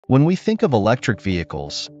When we think of electric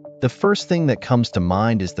vehicles, the first thing that comes to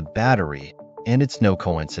mind is the battery, and it's no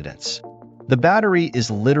coincidence. The battery is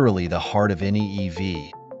literally the heart of any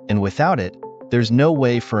EV, and without it, there's no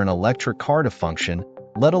way for an electric car to function,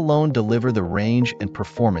 let alone deliver the range and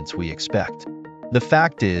performance we expect. The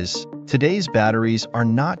fact is, today's batteries are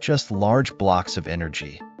not just large blocks of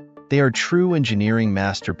energy. They are true engineering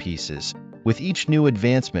masterpieces, with each new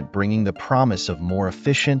advancement bringing the promise of more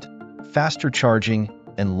efficient, faster charging,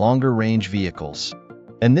 and longer-range vehicles.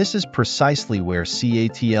 And this is precisely where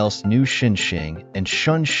CATL's new Shen Shing and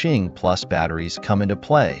Shen Shing Plus batteries come into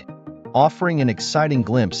play, offering an exciting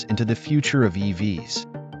glimpse into the future of EVs.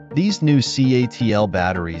 These new CATL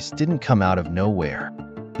batteries didn't come out of nowhere.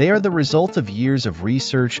 They are the result of years of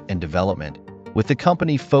research and development, with the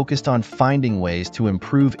company focused on finding ways to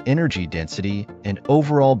improve energy density and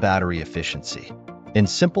overall battery efficiency. In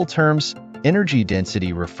simple terms, energy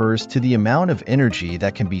density refers to the amount of energy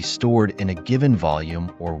that can be stored in a given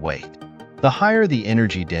volume or weight. The higher the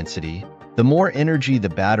energy density, the more energy the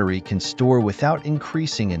battery can store without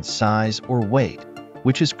increasing in size or weight,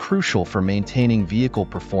 which is crucial for maintaining vehicle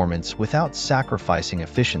performance without sacrificing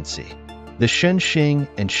efficiency. The Shen Shing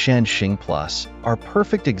and Shen Shing Plus are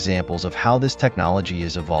perfect examples of how this technology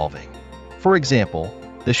is evolving. For example,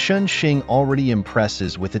 the Shen Shing already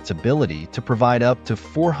impresses with its ability to provide up to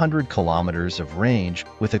 400 kilometers of range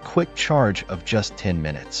with a quick charge of just 10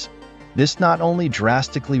 minutes. This not only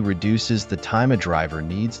drastically reduces the time a driver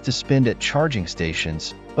needs to spend at charging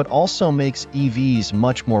stations, but also makes EVs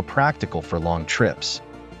much more practical for long trips.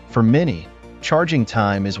 For many, charging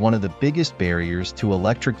time is one of the biggest barriers to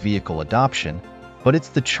electric vehicle adoption, but it's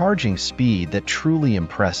the charging speed that truly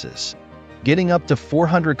impresses. Getting up to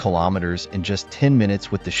 400 kilometers in just 10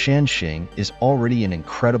 minutes with the Shen Shing is already an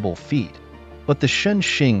incredible feat, but the Shen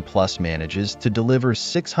Shing Plus manages to deliver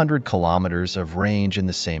 600 kilometers of range in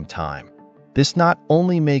the same time. This not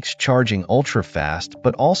only makes charging ultra-fast,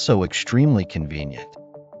 but also extremely convenient.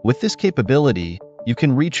 With this capability, you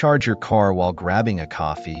can recharge your car while grabbing a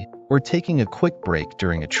coffee or taking a quick break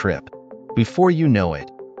during a trip. Before you know it,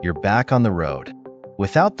 you're back on the road,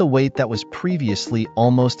 without the wait that was previously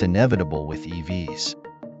almost inevitable with EVs.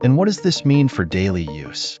 And what does this mean for daily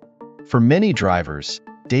use? For many drivers,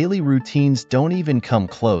 daily routines don't even come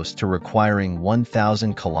close to requiring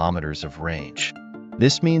 1,000 kilometers of range.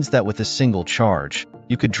 This means that with a single charge,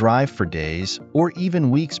 you could drive for days or even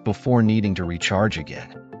weeks before needing to recharge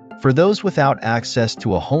again. For those without access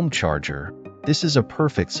to a home charger, this is a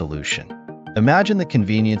perfect solution. Imagine the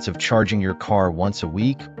convenience of charging your car once a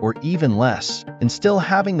week or even less, and still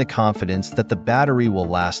having the confidence that the battery will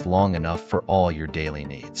last long enough for all your daily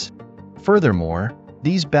needs. Furthermore,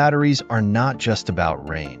 these batteries are not just about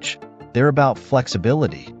range, they're about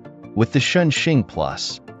flexibility. With the Shen Shing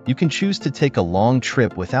Plus, you can choose to take a long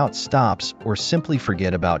trip without stops or simply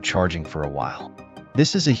forget about charging for a while.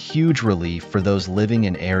 This is a huge relief for those living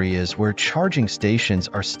in areas where charging stations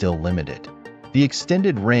are still limited. The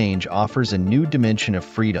extended range offers a new dimension of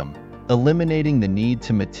freedom, eliminating the need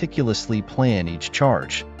to meticulously plan each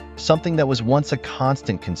charge, something that was once a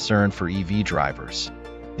constant concern for EV drivers.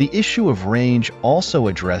 The issue of range also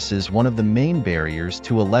addresses one of the main barriers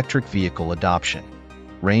to electric vehicle adoption: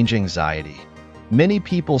 range anxiety. Many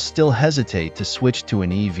people still hesitate to switch to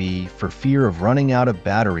an EV for fear of running out of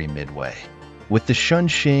battery midway. With the Shen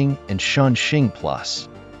Shing and Shen Shing Plus,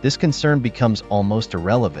 this concern becomes almost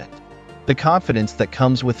irrelevant. The confidence that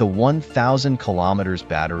comes with a 1,000 kilometers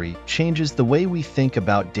battery changes the way we think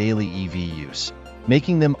about daily EV use,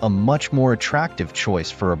 making them a much more attractive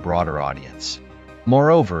choice for a broader audience.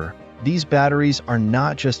 Moreover, these batteries are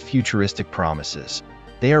not just futuristic promises,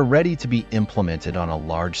 they are ready to be implemented on a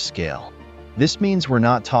large scale. This means we're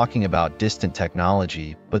not talking about distant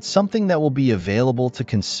technology, but something that will be available to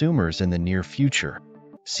consumers in the near future.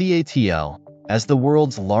 CATL, as the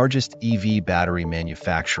world's largest EV battery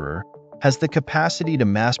manufacturer, has the capacity to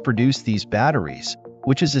mass-produce these batteries,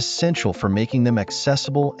 which is essential for making them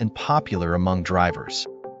accessible and popular among drivers.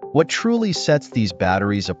 What truly sets these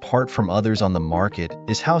batteries apart from others on the market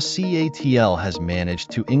is how CATL has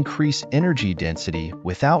managed to increase energy density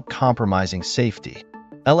without compromising safety.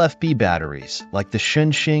 LFP batteries, like the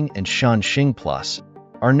Shen Shing and Shen Shing Plus,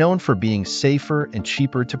 are known for being safer and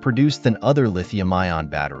cheaper to produce than other lithium-ion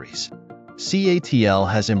batteries. CATL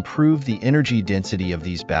has improved the energy density of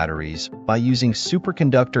these batteries by using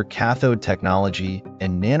superconductor cathode technology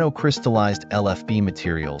and nanocrystallized LFP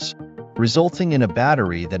materials, resulting in a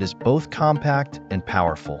battery that is both compact and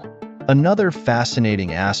powerful. Another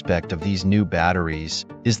fascinating aspect of these new batteries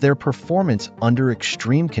is their performance under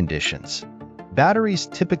extreme conditions. Batteries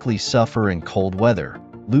typically suffer in cold weather,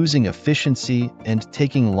 losing efficiency and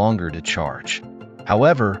taking longer to charge.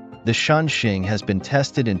 However, the Shen Shing has been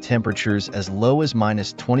tested in temperatures as low as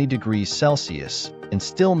 -20 degrees Celsius and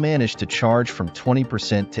still managed to charge from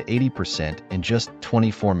 20% to 80% in just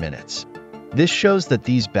 24 minutes. This shows that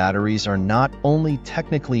these batteries are not only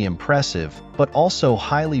technically impressive, but also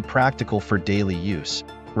highly practical for daily use,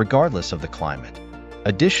 regardless of the climate.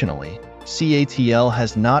 Additionally, CATL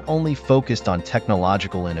has not only focused on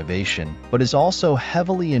technological innovation, but is also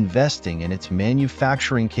heavily investing in its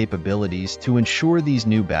manufacturing capabilities to ensure these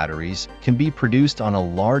new batteries can be produced on a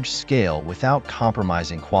large scale without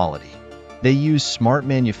compromising quality. They use smart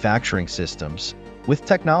manufacturing systems, with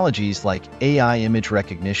technologies like AI image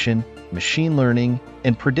recognition, machine learning,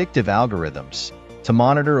 and predictive algorithms, to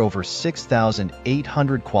monitor over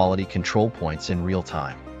 6,800 quality control points in real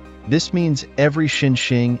time. This means every Shen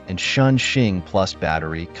Shing and Shen Shing Plus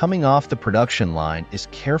battery coming off the production line is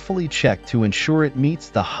carefully checked to ensure it meets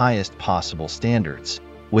the highest possible standards.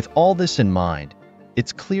 With all this in mind,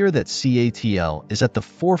 it's clear that CATL is at the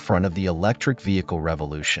forefront of the electric vehicle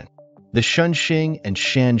revolution. The Shen Shing and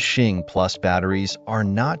Shen Shing Plus batteries are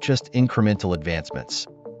not just incremental advancements.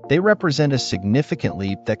 They represent a significant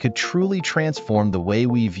leap that could truly transform the way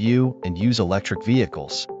we view and use electric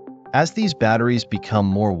vehicles. As these batteries become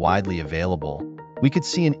more widely available, we could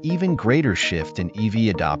see an even greater shift in EV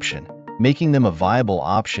adoption, making them a viable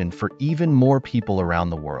option for even more people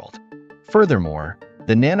around the world. Furthermore,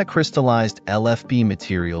 the nanocrystallized LFP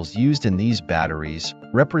materials used in these batteries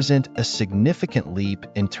represent a significant leap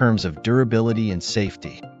in terms of durability and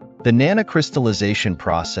safety. The nanocrystallization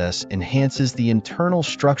process enhances the internal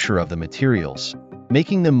structure of the materials,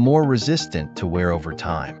 making them more resistant to wear over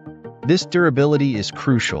time. This durability is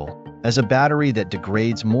crucial, as a battery that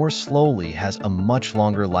degrades more slowly has a much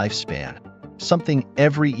longer lifespan, something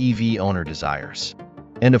every EV owner desires.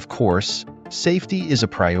 And of course, safety is a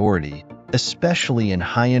priority, especially in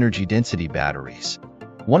high-energy density batteries.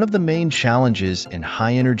 One of the main challenges in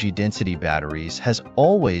high-energy density batteries has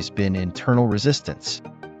always been internal resistance.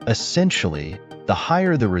 Essentially, the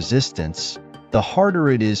higher the resistance, the harder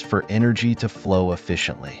it is for energy to flow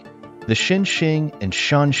efficiently. The Shen Shing and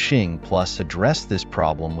Shen Shing Plus address this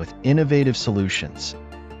problem with innovative solutions.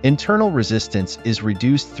 Internal resistance is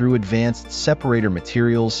reduced through advanced separator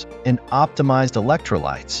materials and optimized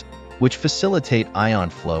electrolytes, which facilitate ion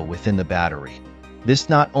flow within the battery. This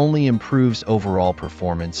not only improves overall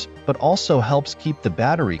performance, but also helps keep the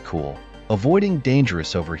battery cool, avoiding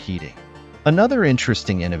dangerous overheating. Another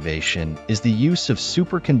interesting innovation is the use of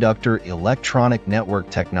superconductor electronic network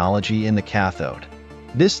technology in the cathode.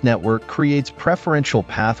 This network creates preferential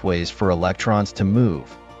pathways for electrons to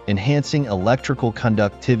move, enhancing electrical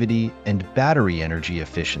conductivity and battery energy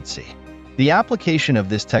efficiency. The application of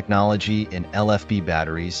this technology in LFP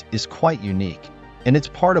batteries is quite unique, and it's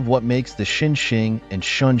part of what makes the Shen Shing and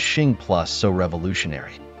Shen Shing Plus so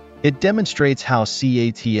revolutionary. It demonstrates how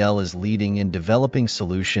CATL is leading in developing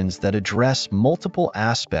solutions that address multiple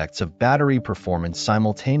aspects of battery performance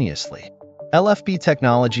simultaneously. LFP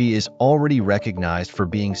technology is already recognized for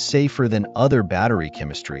being safer than other battery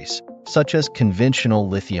chemistries, such as conventional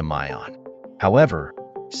lithium-ion. However,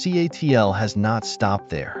 CATL has not stopped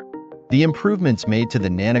there. The improvements made to the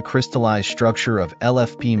nanocrystallized structure of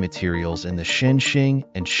LFP materials in the Shen Shing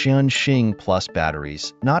and Shen Shing Plus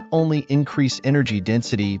batteries not only increase energy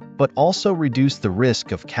density, but also reduce the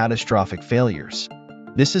risk of catastrophic failures.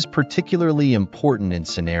 This is particularly important in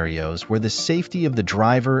scenarios where the safety of the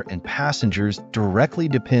driver and passengers directly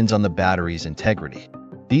depends on the battery's integrity.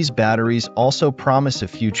 These batteries also promise a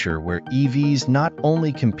future where EVs not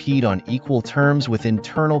only compete on equal terms with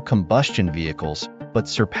internal combustion vehicles, but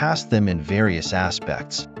surpass them in various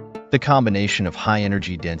aspects. The combination of high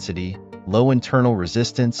energy density, low internal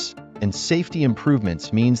resistance, and safety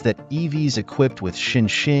improvements means that EVs equipped with Shen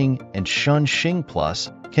Shing and Shen Shing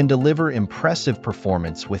Plus can deliver impressive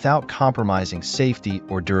performance without compromising safety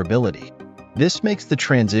or durability. This makes the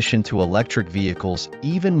transition to electric vehicles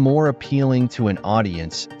even more appealing to an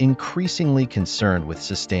audience increasingly concerned with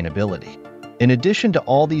sustainability. In addition to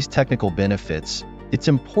all these technical benefits, it's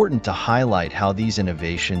important to highlight how these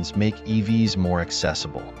innovations make EVs more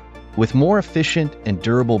accessible. With more efficient and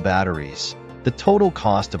durable batteries, the total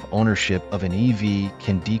cost of ownership of an EV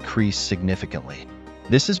can decrease significantly.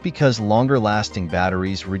 This is because longer-lasting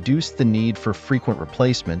batteries reduce the need for frequent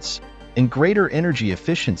replacements, and greater energy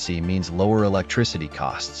efficiency means lower electricity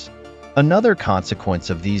costs. Another consequence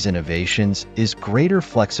of these innovations is greater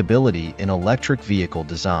flexibility in electric vehicle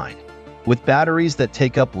design. With batteries that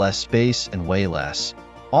take up less space and weigh less,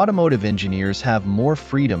 automotive engineers have more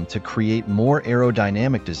freedom to create more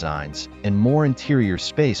aerodynamic designs and more interior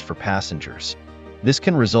space for passengers. This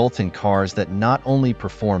can result in cars that not only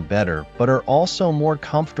perform better, but are also more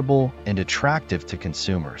comfortable and attractive to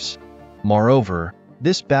consumers. Moreover,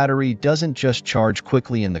 this battery doesn't just charge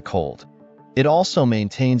quickly in the cold. It also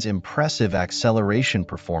maintains impressive acceleration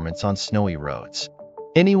performance on snowy roads.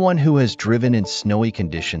 Anyone who has driven in snowy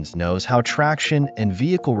conditions knows how traction and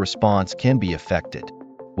vehicle response can be affected.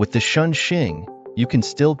 With the Shen Shing, you can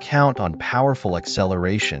still count on powerful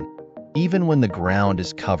acceleration, even when the ground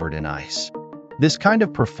is covered in ice. This kind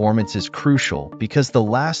of performance is crucial because the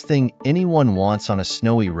last thing anyone wants on a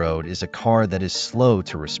snowy road is a car that is slow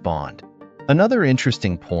to respond. Another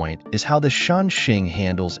interesting point is how the Shen Shing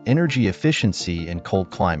handles energy efficiency in cold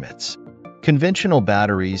climates. Conventional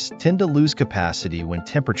batteries tend to lose capacity when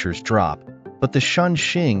temperatures drop, but the Shen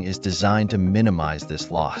Shing is designed to minimize this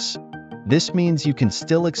loss. This means you can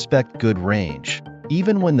still expect good range,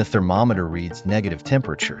 even when the thermometer reads negative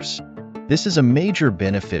temperatures. This is a major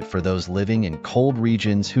benefit for those living in cold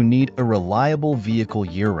regions who need a reliable vehicle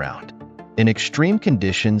year-round. In extreme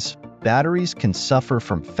conditions, batteries can suffer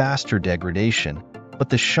from faster degradation, but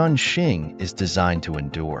the Shen Shing is designed to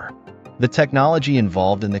endure. The technology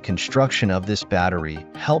involved in the construction of this battery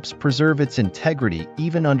helps preserve its integrity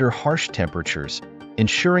even under harsh temperatures,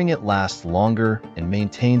 ensuring it lasts longer and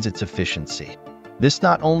maintains its efficiency. This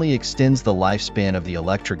not only extends the lifespan of the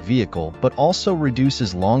electric vehicle, but also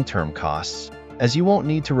reduces long-term costs, as you won't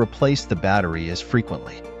need to replace the battery as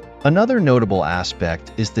frequently. Another notable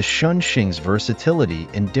aspect is the Shen Shing's versatility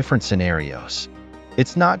in different scenarios.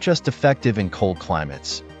 It's not just effective in cold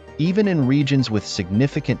climates. Even in regions with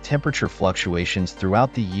significant temperature fluctuations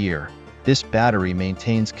throughout the year, this battery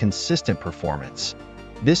maintains consistent performance.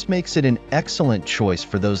 This makes it an excellent choice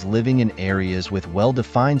for those living in areas with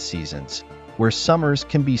well-defined seasons, where summers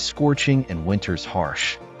can be scorching and winters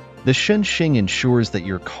harsh. The Shen Shing ensures that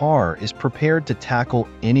your car is prepared to tackle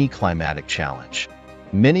any climatic challenge.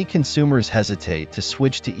 Many consumers hesitate to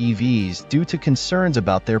switch to EVs due to concerns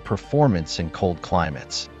about their performance in cold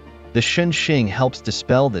climates. The Shen Shing helps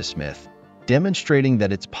dispel this myth, demonstrating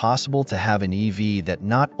that it's possible to have an EV that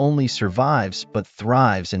not only survives but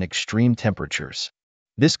thrives in extreme temperatures.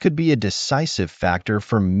 This could be a decisive factor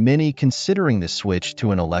for many considering the switch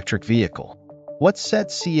to an electric vehicle. What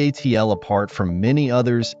sets CATL apart from many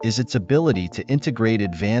others is its ability to integrate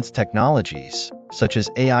advanced technologies, such as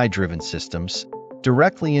AI-driven systems,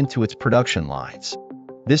 directly into its production lines.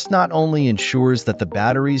 This not only ensures that the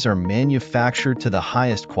batteries are manufactured to the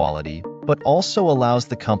highest quality, but also allows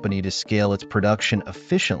the company to scale its production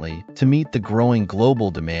efficiently to meet the growing global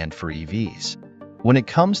demand for EVs. When it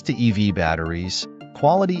comes to EV batteries,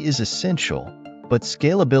 quality is essential, but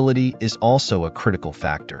scalability is also a critical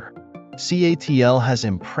factor. CATL has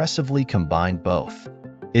impressively combined both.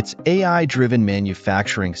 Its AI-driven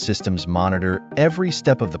manufacturing systems monitor every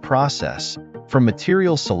step of the process, from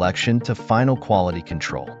material selection to final quality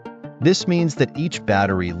control. This means that each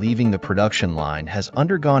battery leaving the production line has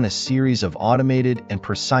undergone a series of automated and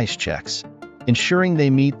precise checks, ensuring they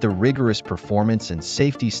meet the rigorous performance and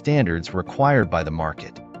safety standards required by the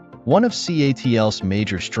market. One of CATL's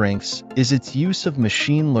major strengths is its use of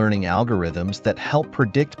machine learning algorithms that help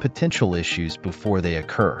predict potential issues before they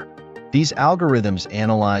occur. These algorithms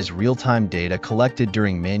analyze real-time data collected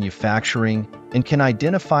during manufacturing and can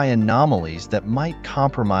identify anomalies that might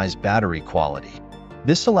compromise battery quality.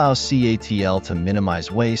 This allows CATL to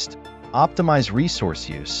minimize waste, optimize resource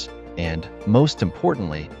use, and, most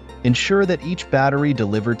importantly, ensure that each battery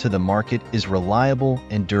delivered to the market is reliable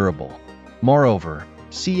and durable. Moreover,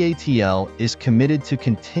 CATL is committed to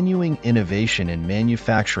continuing innovation in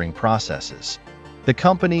manufacturing processes. The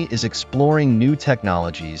company is exploring new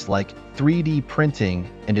technologies like 3D printing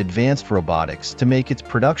and advanced robotics to make its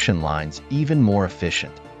production lines even more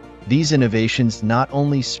efficient. These innovations not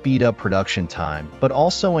only speed up production time, but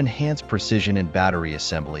also enhance precision in battery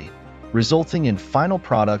assembly, resulting in final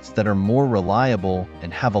products that are more reliable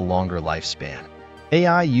and have a longer lifespan.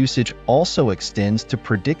 AI usage also extends to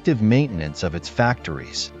predictive maintenance of its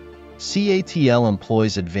factories. CATL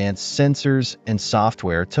employs advanced sensors and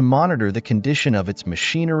software to monitor the condition of its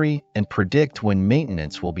machinery and predict when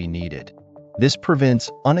maintenance will be needed. This prevents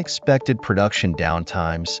unexpected production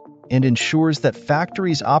downtimes and ensures that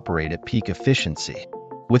factories operate at peak efficiency.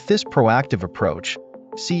 With this proactive approach,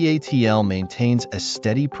 CATL maintains a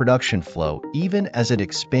steady production flow even as it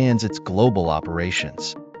expands its global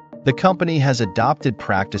operations. The company has adopted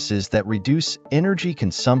practices that reduce energy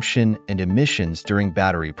consumption and emissions during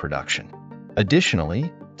battery production.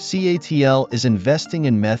 Additionally, CATL is investing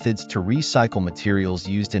in methods to recycle materials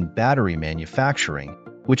used in battery manufacturing,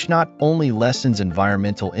 which not only lessens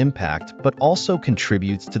environmental impact but also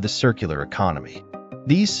contributes to the circular economy.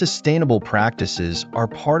 These sustainable practices are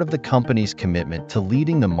part of the company's commitment to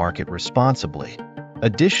leading the market responsibly.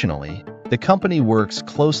 Additionally, the company works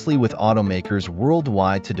closely with automakers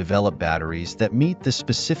worldwide to develop batteries that meet the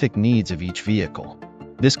specific needs of each vehicle.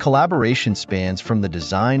 This collaboration spans from the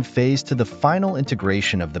design phase to the final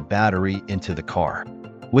integration of the battery into the car.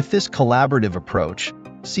 With this collaborative approach,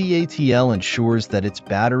 CATL ensures that its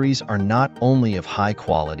batteries are not only of high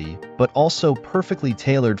quality, but also perfectly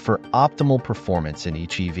tailored for optimal performance in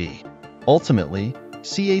each EV. Ultimately,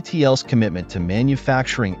 CATL's commitment to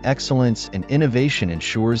manufacturing excellence and innovation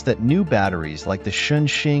ensures that new batteries like the Shen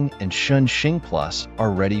Shing and Shen Shing Plus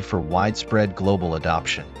are ready for widespread global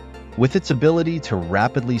adoption. With its ability to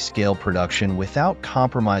rapidly scale production without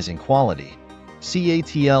compromising quality,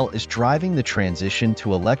 CATL is driving the transition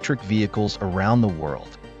to electric vehicles around the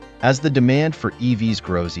world. As the demand for EVs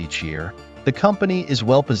grows each year, the company is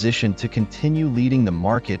well positioned to continue leading the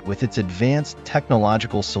market with its advanced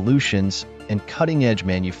technological solutions and cutting-edge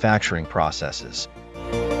manufacturing processes.